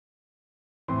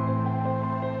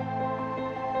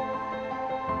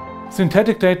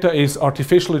Synthetic data is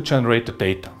artificially generated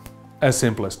data, as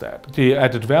simple as that. The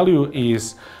added value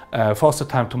is faster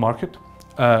time to market,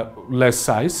 less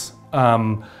size,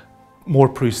 more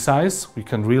precise. We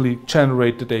can really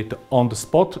generate the data on the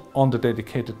spot, on the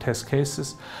dedicated test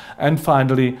cases. And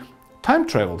finally, time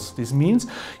travels. This means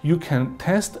you can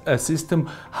test a system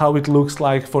how it looks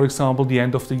like, for example, the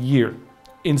end of the year,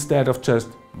 instead of just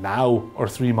now or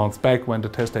 3 months back when the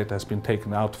test data has been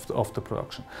taken out of the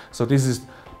production. So this is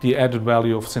the added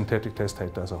value of synthetic test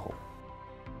data as a whole.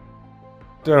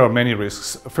 There are many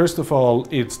risks. First of all,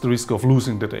 it's the risk of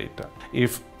losing the data.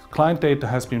 If client data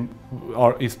has been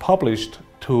or is published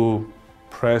to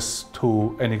press,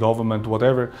 to any government,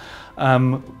 whatever,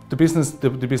 the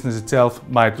business itself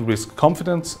might risk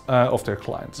confidence of their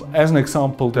clients. As an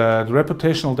example, the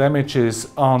reputational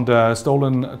damages on the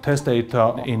stolen test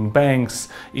data in banks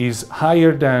is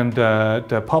higher than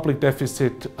the public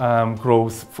deficit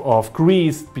growth of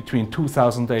Greece between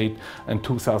 2008 and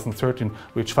 2013,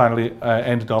 which finally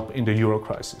ended up in the euro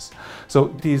crisis. So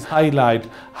these highlight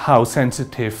how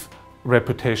sensitive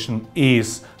reputation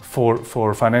is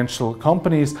for financial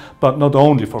companies, but not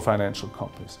only for financial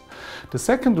companies. The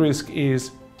second risk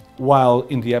is, while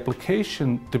in the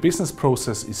application the business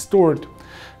process is stored,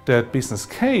 the business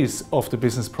case of the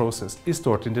business process is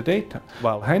stored in the data.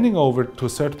 While handing over to a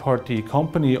third-party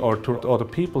company or to other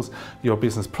people your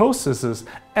business processes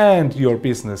and your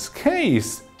business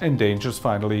case endangers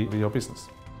finally your business.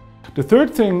 The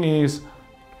third thing is,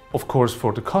 of course,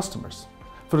 for the customers.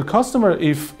 For the customer,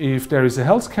 if there is a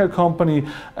healthcare company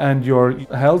and your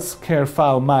healthcare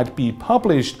file might be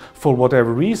published for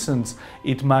whatever reasons,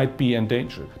 it might be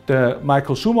endangered. The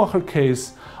Michael Schumacher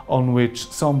case, on which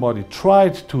somebody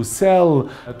tried to sell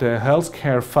the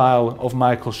healthcare file of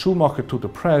Michael Schumacher to the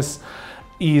press,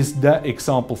 is the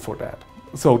example for that.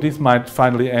 So this might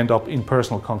finally end up in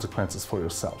personal consequences for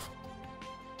yourself.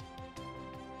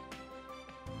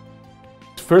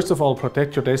 First of all,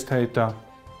 protect your test data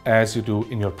as you do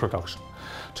in your production.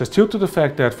 Just due to the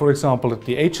fact that, for example, at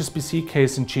the HSBC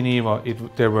case in Geneva,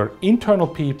 there were internal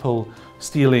people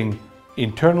stealing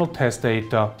internal test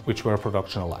data which were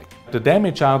production alike. The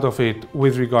damage out of it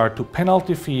with regard to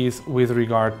penalty fees, with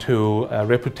regard to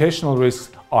reputational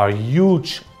risks are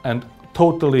huge and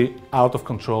totally out of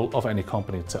control of any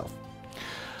company itself.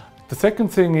 The second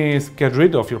thing is get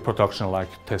rid of your production alike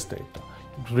test data.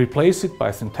 Replace it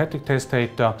by synthetic test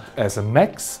data as a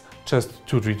max, just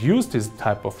to reduce this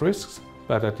type of risks,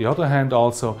 but at the other hand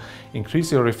also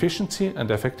increase your efficiency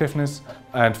and effectiveness,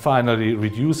 and finally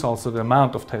reduce also the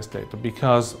amount of test data.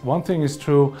 Because one thing is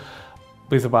true,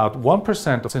 with about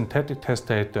 1% of synthetic test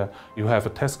data you have a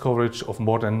test coverage of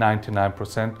more than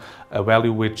 99%, a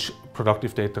value which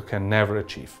productive data can never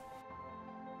achieve.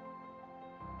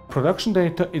 Production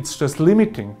data, it's just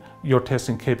limiting your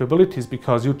testing capabilities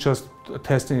because you're just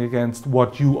testing against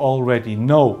what you already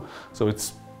know. So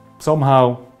it's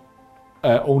somehow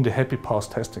only happy pass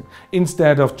testing,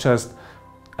 instead of just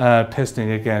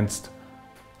testing against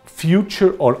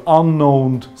future or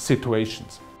unknown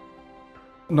situations.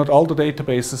 Not all the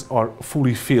databases are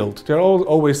fully filled. There are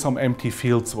always some empty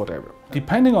fields, whatever.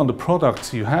 Depending on the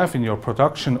products you have in your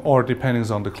production, or depending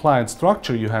on the client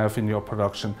structure you have in your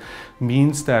production,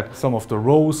 means that some of the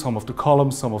rows, some of the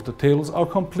columns, some of the tables are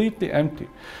completely empty.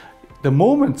 The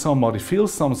moment somebody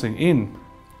fills something in,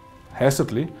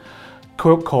 hazardly,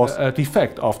 could cause a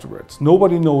defect afterwards.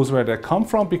 Nobody knows where they come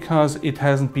from because it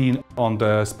hasn't been on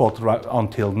the spot right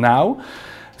until now.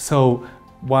 So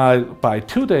while by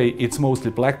today it's mostly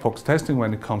black box testing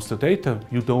when it comes to data,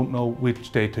 you don't know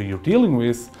which data you're dealing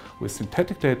with. With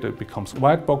synthetic data it becomes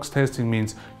white box testing,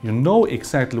 means you know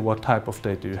exactly what type of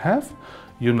data you have.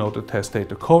 You know the test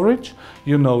data coverage,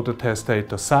 you know the test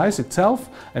data size itself,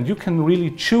 and you can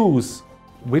really choose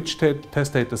which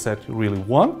test data set you really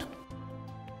want.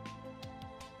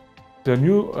 The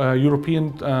new European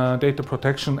Data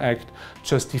Protection Act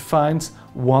just defines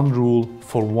one rule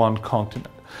for one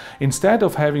continent. Instead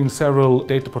of having several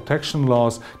data protection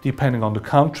laws depending on the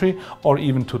country or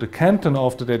even to the canton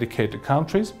of the dedicated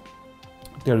countries,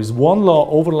 there is one law,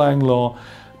 overlying law,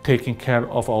 taking care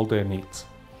of all their needs.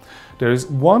 There is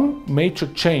one major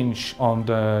change on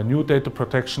the new Data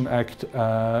Protection Act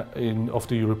of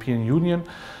the European Union,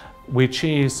 which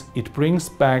is it brings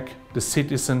back the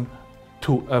citizen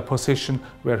to a position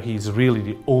where he is really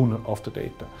the owner of the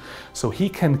data. So he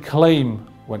can claim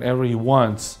whenever he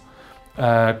wants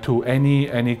to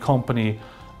any company,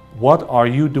 what are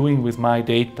you doing with my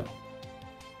data?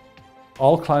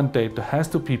 All client data has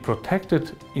to be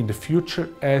protected in the future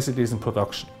as it is in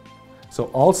production. So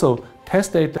also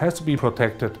test data has to be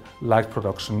protected like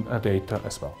production data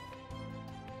as well.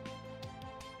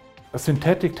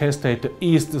 synthetic test data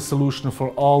is the solution for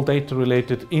all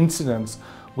data-related incidents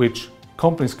which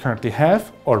companies currently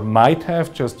have or might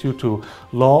have just due to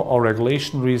law or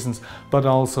regulation reasons, but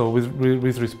also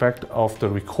with respect of the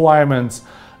requirements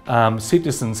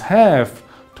citizens have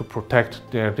to protect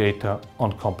their data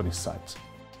on company sites.